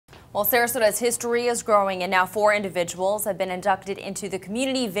Well, Sarasota's history is growing, and now 4 individuals have been inducted into the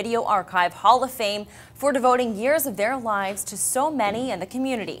Community Video Archive Hall of Fame for devoting years of their lives to so many in the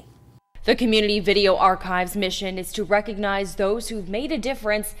community. The Community Video Archive's mission is to recognize those who've made a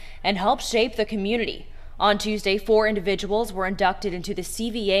difference and helped shape the community. On Tuesday, 4 individuals were inducted into the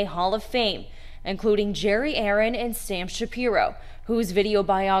CVA Hall of Fame, including Jerry Aaron and Sam Shapiro, whose video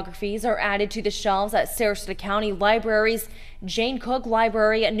biographies are added to the shelves at Sarasota County Libraries, Jane Cook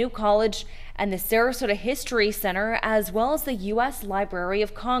Library at New College, and the Sarasota History Center, as well as the U.S. Library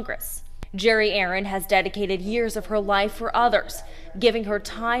of Congress. Jerry Aaron has dedicated years of her life for others, giving her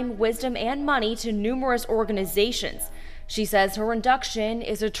time, wisdom, and money to numerous organizations. She says her induction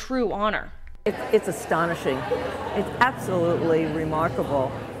is a true honor. It's astonishing. It's absolutely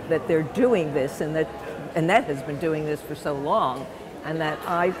remarkable that they're doing this, and that has been doing this for so long, and that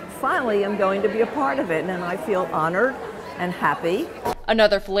I finally am going to be a part of it, and I feel honored and happy.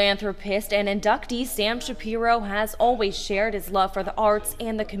 Another philanthropist and inductee, Sam Shapiro, has always shared his love for the arts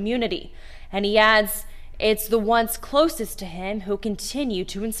and the community, and he adds, it's the ones closest to him who continue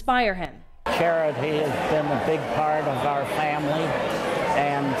to inspire him. Charity has been a big part of our family,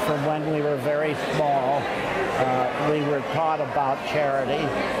 and from when we were very small, we were taught about charity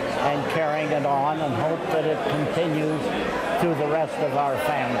and carrying it on, and hope that it continues through the rest of our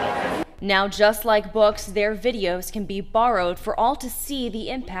family. Now, just like books, their videos can be borrowed for all to see the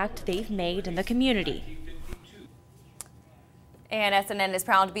impact they've made in the community. And SNN is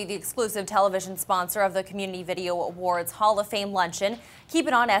proud to be the exclusive television sponsor of the Community Video Awards Hall of Fame Luncheon. Keep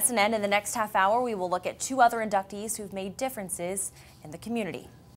it on SNN. In the next half hour, we will look at 2 other inductees who've made differences in the community.